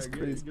guess. It's Alright,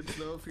 crazy. get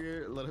Snow up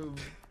here. Let him.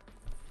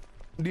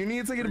 Do you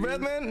need to take a breath,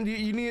 man?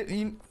 You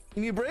need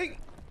a break?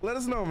 Let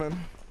us know, man.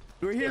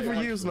 We're here for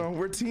you, Snow.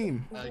 We're a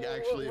team.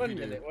 Actually, if One you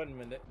do. minute. 1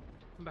 minute.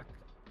 I'm back.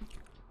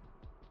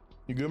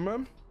 You good,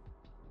 man?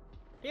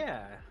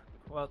 Yeah.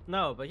 Well,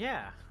 no, but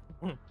yeah.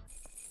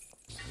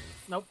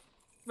 Nope.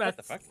 That's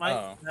the fuck? my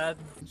Oh. bad.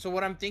 So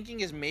what I'm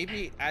thinking is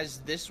maybe as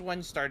this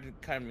one started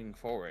coming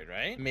forward,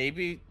 right?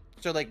 Maybe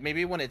so like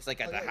maybe when it's like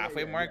at the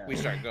halfway mark we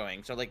start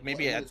going. So like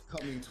maybe at It's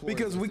coming towards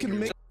Because us we can here.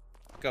 make.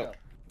 go.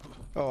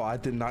 Oh, I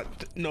did not.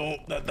 No,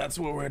 that's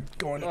where we're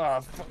going.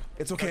 Oh,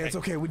 It's okay. It's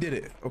okay. We did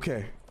it.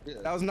 Okay. Yeah.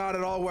 That was not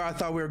at all where I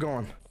thought we were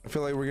going. I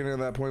feel like we're getting to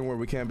that point where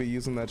we can't be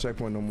using that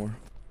checkpoint no more.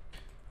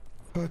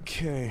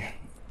 Okay.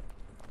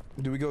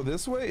 Do we go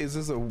this way? Is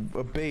this a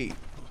bait?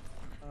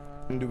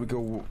 And do we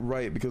go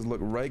right? Because look,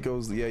 right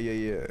goes. Yeah. Do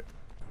you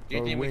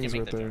think we wings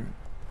can make right the there. turn?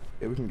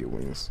 Yeah, we can get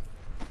wings.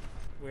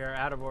 We are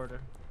out of order.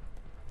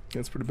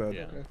 It's pretty bad.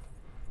 Yeah.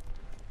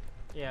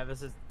 Yeah,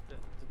 this is the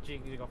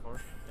G. You go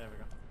forward. There we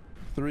go.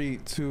 3,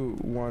 2,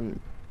 1,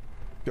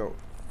 go.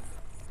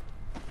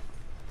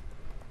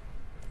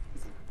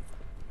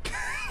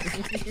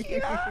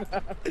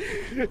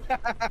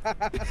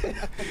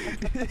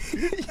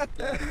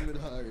 Not even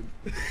hard.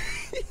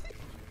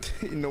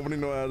 Nobody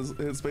knows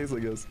his space, I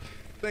guess.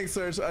 Thanks,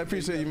 Serge. I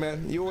appreciate you,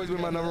 man. You always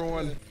been my number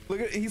one.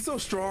 Look at, he's so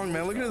strong,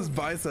 man. Look at his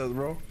biceps,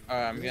 bro.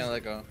 Alright, I'm gonna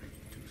let go.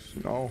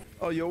 Oh,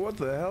 oh, yo, what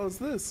the hell is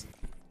this?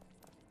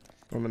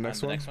 On the next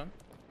the one. next one?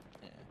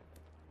 Yeah.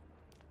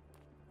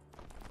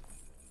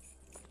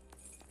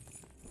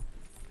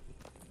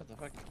 What the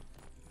fuck?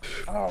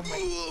 Oh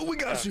my. Ooh, we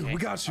got you. Okay, We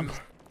got you.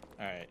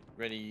 Alright,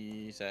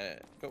 ready,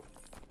 set, go.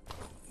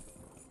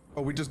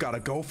 Oh, we just gotta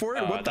go for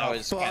it. Oh, What the that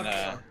was fuck?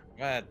 kinda.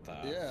 What the?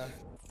 Yeah.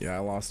 Yeah, I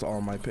lost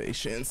all my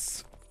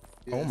patience.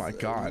 Oh my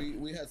God.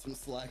 We had some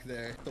slack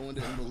there. Someone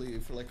didn't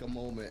believe for like a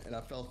moment, and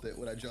I felt it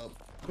when I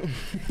jumped.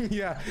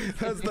 Yeah,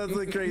 that's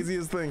the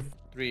craziest thing.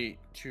 3,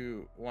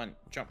 2, 1,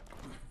 jump.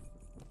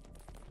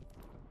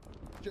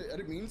 Shit, I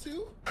didn't mean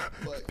to,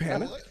 but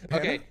Panic. you know what?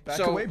 Okay, Back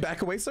so- away,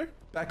 back away, sir.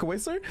 Back away,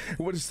 sir.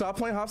 Would you stop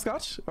playing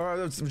hopscotch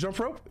or jump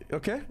rope?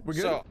 Okay, we're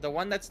good. So the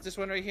one that's this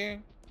one right here,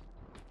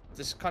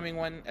 this coming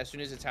one, as soon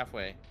as it's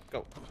halfway,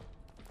 go.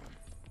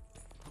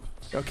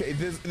 Okay,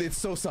 it's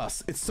so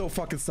sus. It's so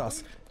fucking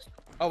sus.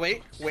 Oh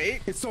wait.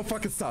 It's so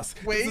fucking sus.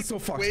 Wait, this is so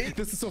fucked. wait,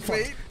 This is so wait,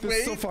 fucked. This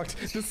is so wait. fucked.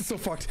 This is so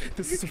fucked.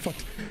 This is so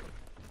fucked.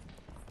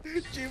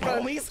 G-Man.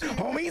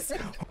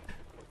 Homies.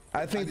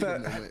 I I think need a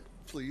that. moment,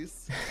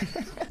 please.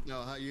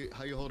 No, how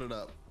you hold it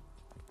up?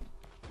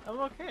 I'm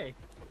okay.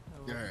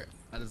 All right.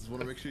 I just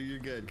want to make sure you're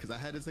good because I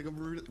had to take a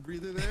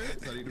breather there,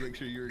 so I need to make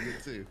sure you're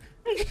good too.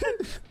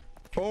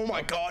 Oh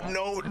my God,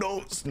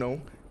 no, Snow.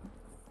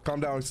 Calm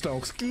down,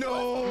 Stokes.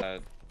 No.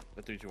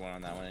 The 3, 2, 1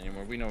 on that one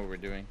anymore. We know what we're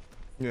doing.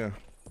 Yeah.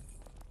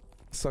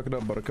 Suck it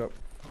up, Buttercup.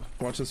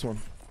 Watch this one.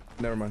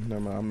 Never mind.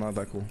 I'm not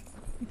that cool.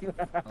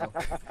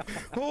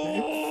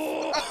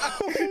 Oh,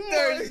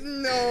 There's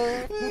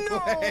no.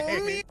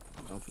 way.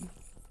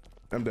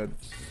 I'm dead.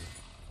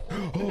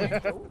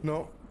 Oh,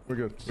 no, we're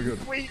good.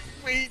 Wait.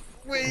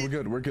 We're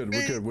good. We're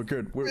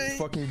wait.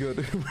 fucking good.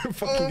 We're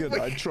fucking good.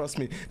 my- Trust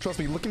me.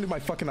 Look into my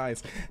fucking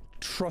eyes.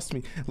 Trust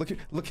me. Look.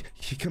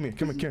 Come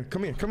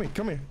here.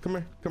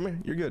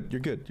 You're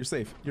good. You're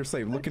safe.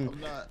 Look in.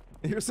 I'm not.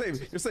 You're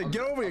safe.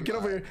 Get over here.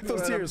 Wipe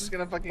those I'm tears. just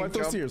gonna fucking Wipe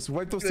those jump. tears.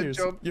 Gonna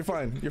jump. You're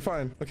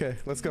fine. Okay,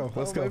 let's go.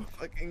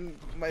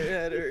 My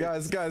head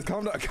hurts. Guys,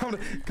 calm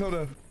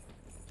down.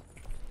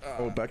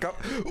 Oh, back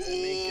up.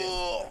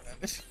 Ooh.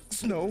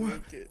 Snow.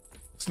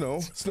 No.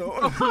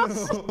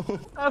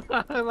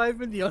 I might have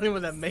been the only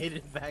one that made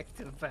it back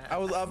to the back. I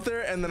was up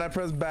there and then I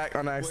pressed back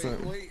on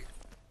accident. Wait.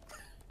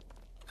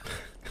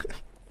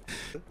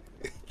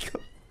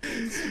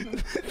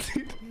 I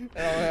don't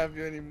have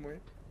you anymore.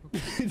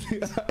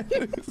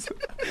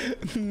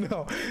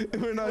 No,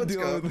 we're not Let's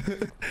dealing go. with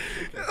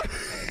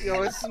it.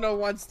 Yo, Snow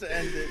wants to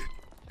end it.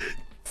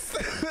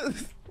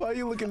 Why are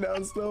you looking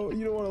down, Snow?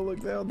 You don't want to look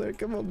down there.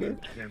 Come on, man.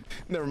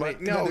 Never mind.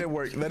 Wait, no.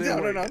 That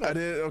didn't work. No. I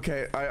did.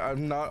 Okay,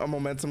 I'm not a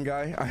momentum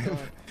guy. I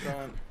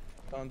am.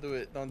 Don't do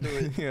it.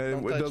 Yeah,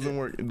 Don't it touch doesn't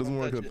work. It doesn't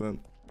work touch up it. then.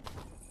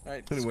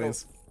 Alright,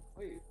 Anyways,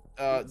 Wait.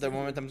 the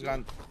momentum's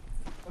gone.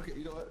 Okay,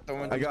 you know what? The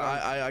momentum's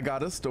I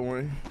got us. Don't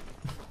worry.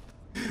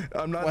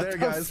 I'm not What there, the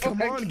guys. Come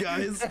fuck? on,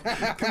 guys.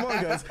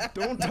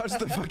 Don't touch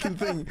the fucking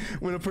thing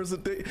when a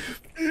person.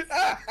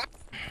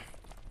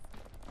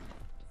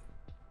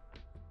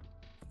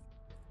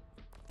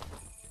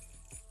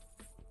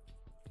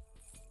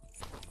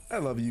 I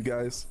love you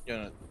guys.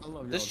 Yo, I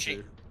love this y'all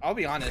chain. too. I'll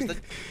be honest.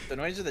 The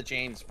noise of the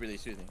chain's really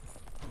soothing.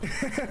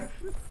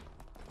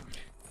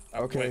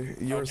 Okay, wait,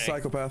 you're okay. a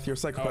psychopath. You're a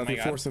psychopath. my You're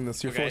God. forcing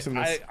this. You're Okay, forcing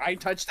this. I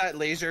touched that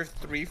laser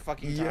 3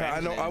 fucking times. Yeah, I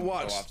know. and I then go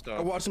watched. off, so-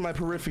 I watched in my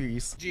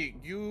peripheries. G,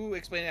 you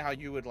explain it how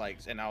you would like,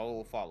 and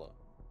I'll follow.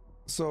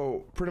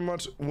 So pretty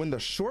much when the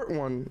short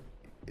one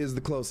is the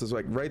closest,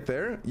 like right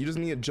there, you just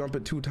need to jump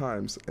it 2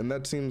 times, and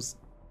that seems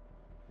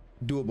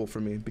doable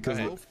for me because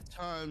Okay. Both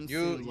times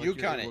You- seems you you're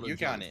count it, able to you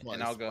count jump it, and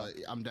twice, I'll go. but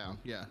I'm down.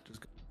 Yeah,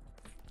 just go.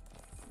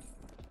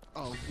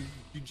 Oh,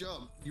 you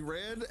jumped, you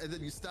ran, and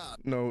then you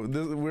stopped. no,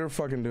 we're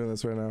fucking doing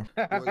this right now.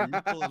 Well,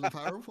 you pulling the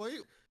PowerPoint?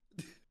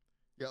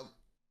 Yep.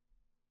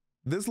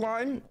 This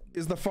line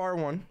is the far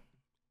one.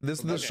 This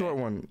is the Okay. short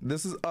one.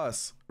 This is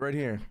us right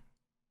here.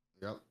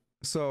 Yep.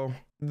 So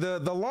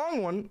The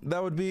long one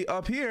that would be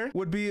up here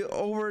would be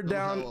over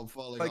down I'm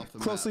falling like off the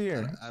closer map.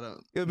 here. I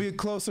don't. It would be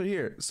closer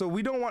here. So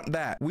we don't want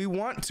that. We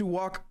want to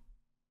walk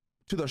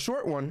to the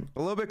short one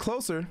a little bit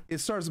closer. It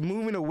starts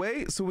moving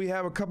away, so we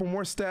have a couple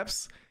more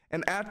steps.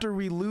 And after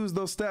we lose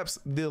those steps,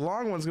 the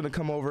long one's gonna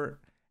come over,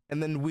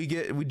 and then we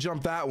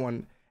jump that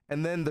one,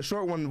 and then the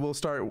short one will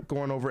start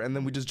going over, and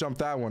then we just jump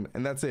that one,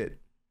 and that's it.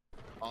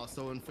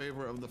 Also in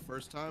favor of the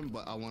first time,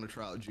 but I want to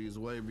try out G's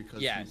way because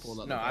he Yes. pulled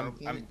out No,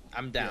 the I'm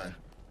PowerPoint. down.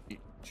 3,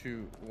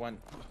 2, 1.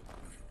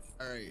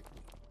 All right.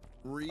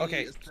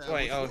 Okay.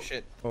 Wait. Oh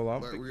shit. Hold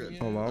on. We're good.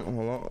 Hold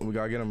on. We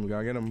gotta get him. We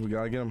gotta get him. We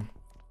gotta get him.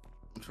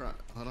 I'm trying.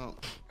 Hold on.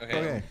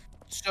 Okay.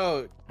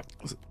 So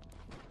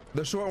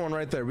the short one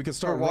right there. We can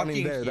start We're running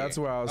walking there. here. That's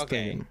where I was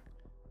Okay. thinking.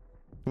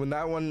 When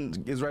that one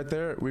is right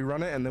there, we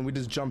run it, and then we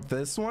just jump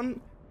this one,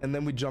 and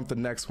then we jump the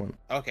next one.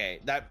 okay,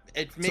 that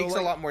it makes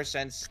like- a lot more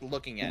sense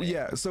looking at it.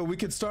 Yeah, so we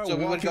could start So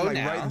we would walking go like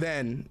now. right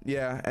then.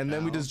 Yeah, and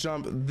then we Now. just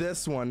jump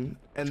this one,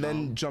 and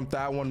then jump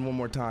that one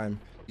more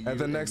time. And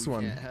the next we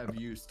one. Can't have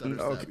you stutter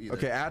step Okay, either.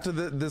 okay, after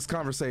this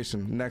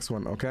conversation, next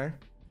one, okay?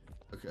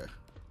 Okay.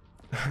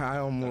 I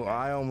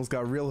almost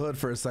got real hood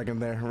for a second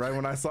there, right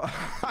when I saw.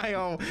 I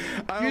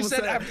almost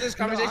said after this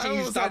conversation you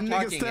almost stopped said,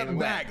 "Nigga, talking step and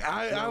back."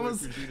 went. I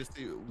was. For G to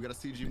see, we gotta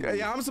see G.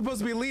 Yeah, I'm supposed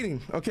to be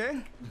leading.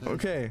 Okay,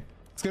 okay.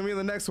 It's gonna be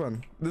the next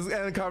one. This is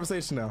ending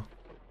conversation now.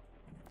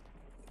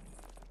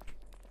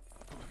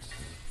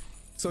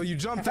 So you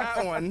jump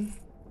that one,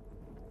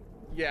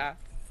 Yeah.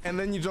 and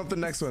then you jump the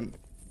next one.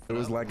 There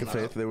was lack of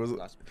faith. There was.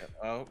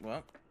 Oh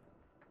well.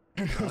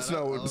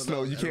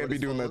 Snow, you can't be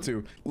doing that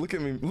too. Look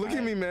at me,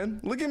 man.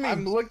 Look at me.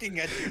 I'm looking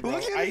at you, bro.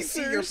 Look at I me,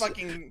 see your Serge.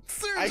 fucking.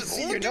 Serge, I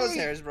see your look at nose me.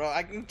 hairs, bro.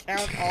 I can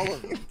count all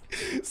of them.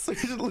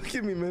 Serge, look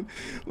at me, man.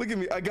 Look at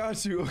me. I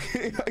got you,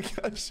 okay? I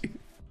got you.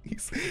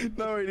 He's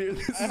not right here.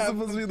 This is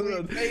supposed to be the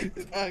run.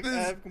 I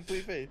have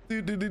complete faith.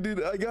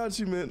 Dude, I got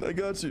you, man. I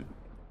got you.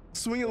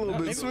 Swing a little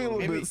bit. maybe- Swing a little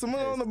maybe- bit.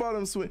 Someone on the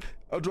bottom swing.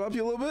 I'll drop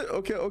you a little bit.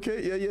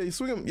 Okay. Yeah. You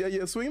swing him.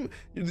 Yeah. Swing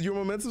him. Your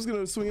momentum's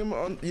gonna swing him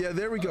on. Yeah.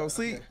 There we go.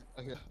 See.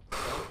 Okay.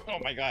 Oh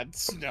my God,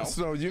 Snow.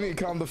 Snow, you need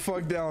to calm the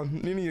fuck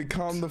down. You need to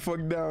calm the fuck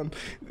down.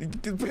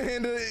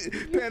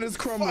 Panda's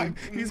crumbling.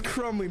 He's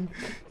crumbling.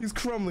 He's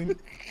crumbling.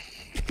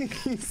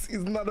 he's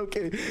not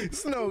okay.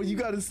 Snow, you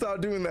gotta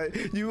stop doing that.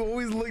 You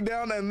always look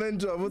down and then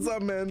jump. What's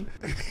up, man?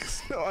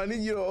 Snow, I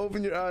need you to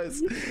open your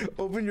eyes.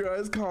 Open your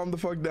eyes. Calm the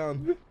fuck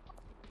down.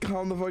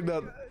 Calm the fuck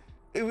down.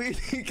 Calm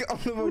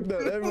the fuck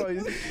down. Everybody.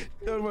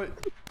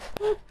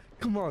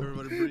 Come on.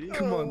 Everybody breathe.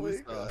 Come on.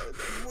 Wait,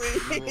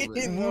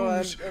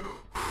 Whoosh.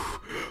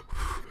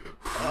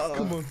 Oh,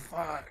 Come on.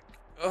 fuck.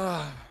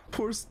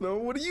 Poor Snow.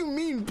 What do you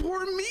mean?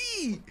 Poor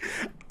me.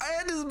 I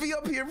had to be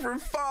up here for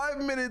 5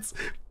 minutes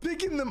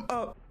picking them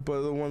up.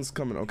 But the one's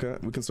coming. Okay.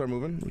 We can start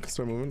moving.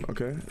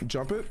 Okay.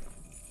 Jump it.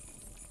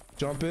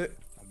 Jump it.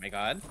 Oh my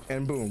God.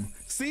 And boom.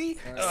 See?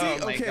 Oh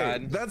my Okay.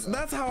 God.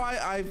 That's how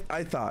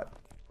I thought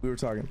we were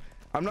talking.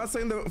 I'm not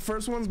saying the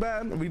first one's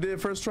bad. We did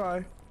it first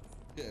try.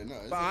 Yeah, no.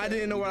 But I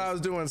didn't know what I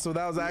was doing, so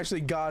that was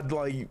actually God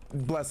like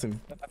blessing.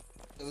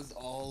 It was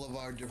all of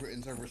our different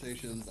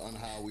interpretations on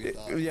how we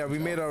thought. Yeah, we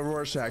made a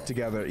Rorschach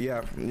together.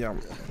 Yeah.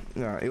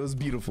 It was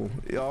beautiful.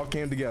 It all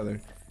came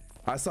together.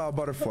 I saw a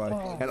butterfly,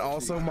 and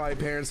also my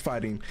parents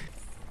fighting.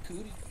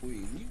 Cootie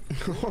queen.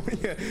 Oh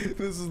yeah,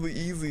 this is the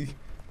easy.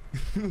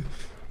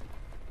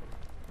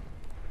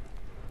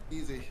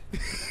 Easy.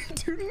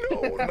 Dude,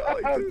 no,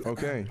 not like this.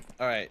 Okay.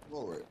 All right.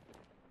 Forward.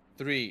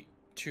 3,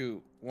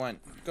 2, 1,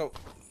 go.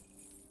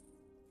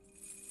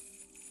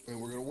 And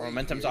we're gonna wait. Our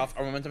momentum's here. off.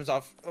 Our momentum's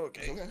off.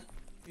 Okay. Okay.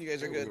 You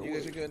guys are Okay, good. we're You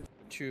guys are gonna good.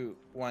 2,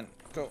 1,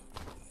 go.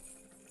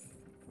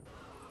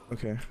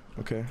 Okay.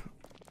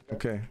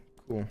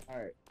 Cool. All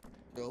right.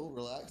 Go.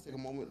 Relax. Take a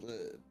moment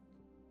to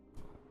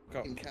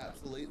Go.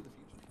 encapsulate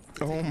the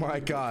future. Oh my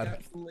God.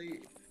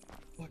 Encapsulate.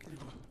 Fucking.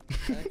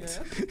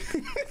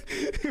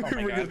 Oh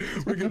my God.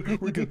 We're good.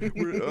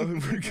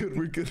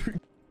 We're good.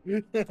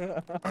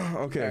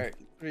 Okay. All right.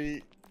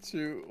 3,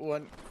 2,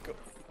 1, go.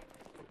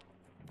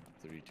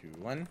 3, 2,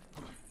 1.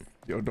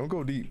 Yo, don't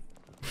go deep.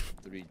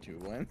 3, 2,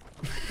 1.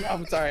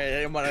 I'm sorry. I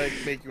didn't want to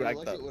make you I act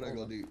like up. it when I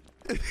go deep.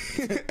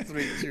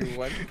 3, 2,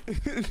 1.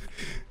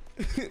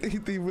 He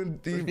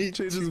changed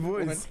his 2,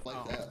 voice. 1.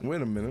 Like that.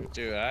 Wait a minute.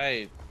 Dude,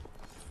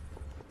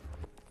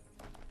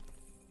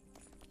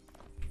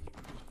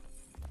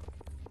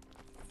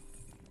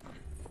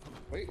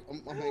 Wait,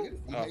 I'm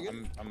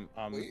hanging. I'm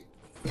hanging. Wait.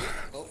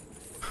 Oh.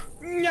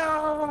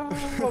 No.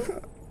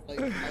 Like,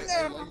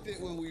 I liked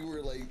it when we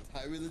were like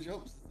timing the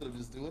jumps instead of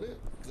just doing it.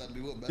 Cause I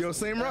knew what. Yo,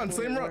 same run.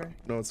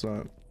 No, it's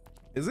not.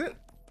 Is it?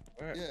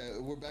 Yeah,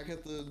 we're back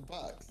at the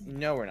box.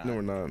 No, we're not. No,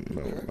 we're not.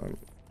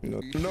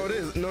 No, it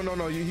is. No.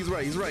 He's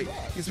right.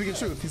 He's speaking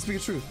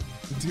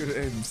truth. Dude,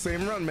 hey,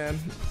 same run, man.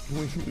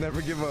 We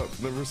never give up.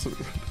 Never.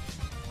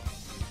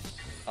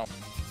 Oh.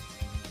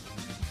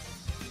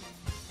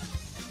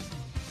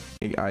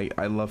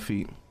 I love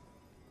feet.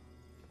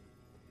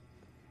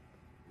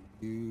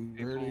 You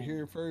heard it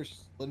here first,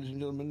 ladies and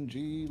gentlemen.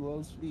 G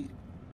loves feet.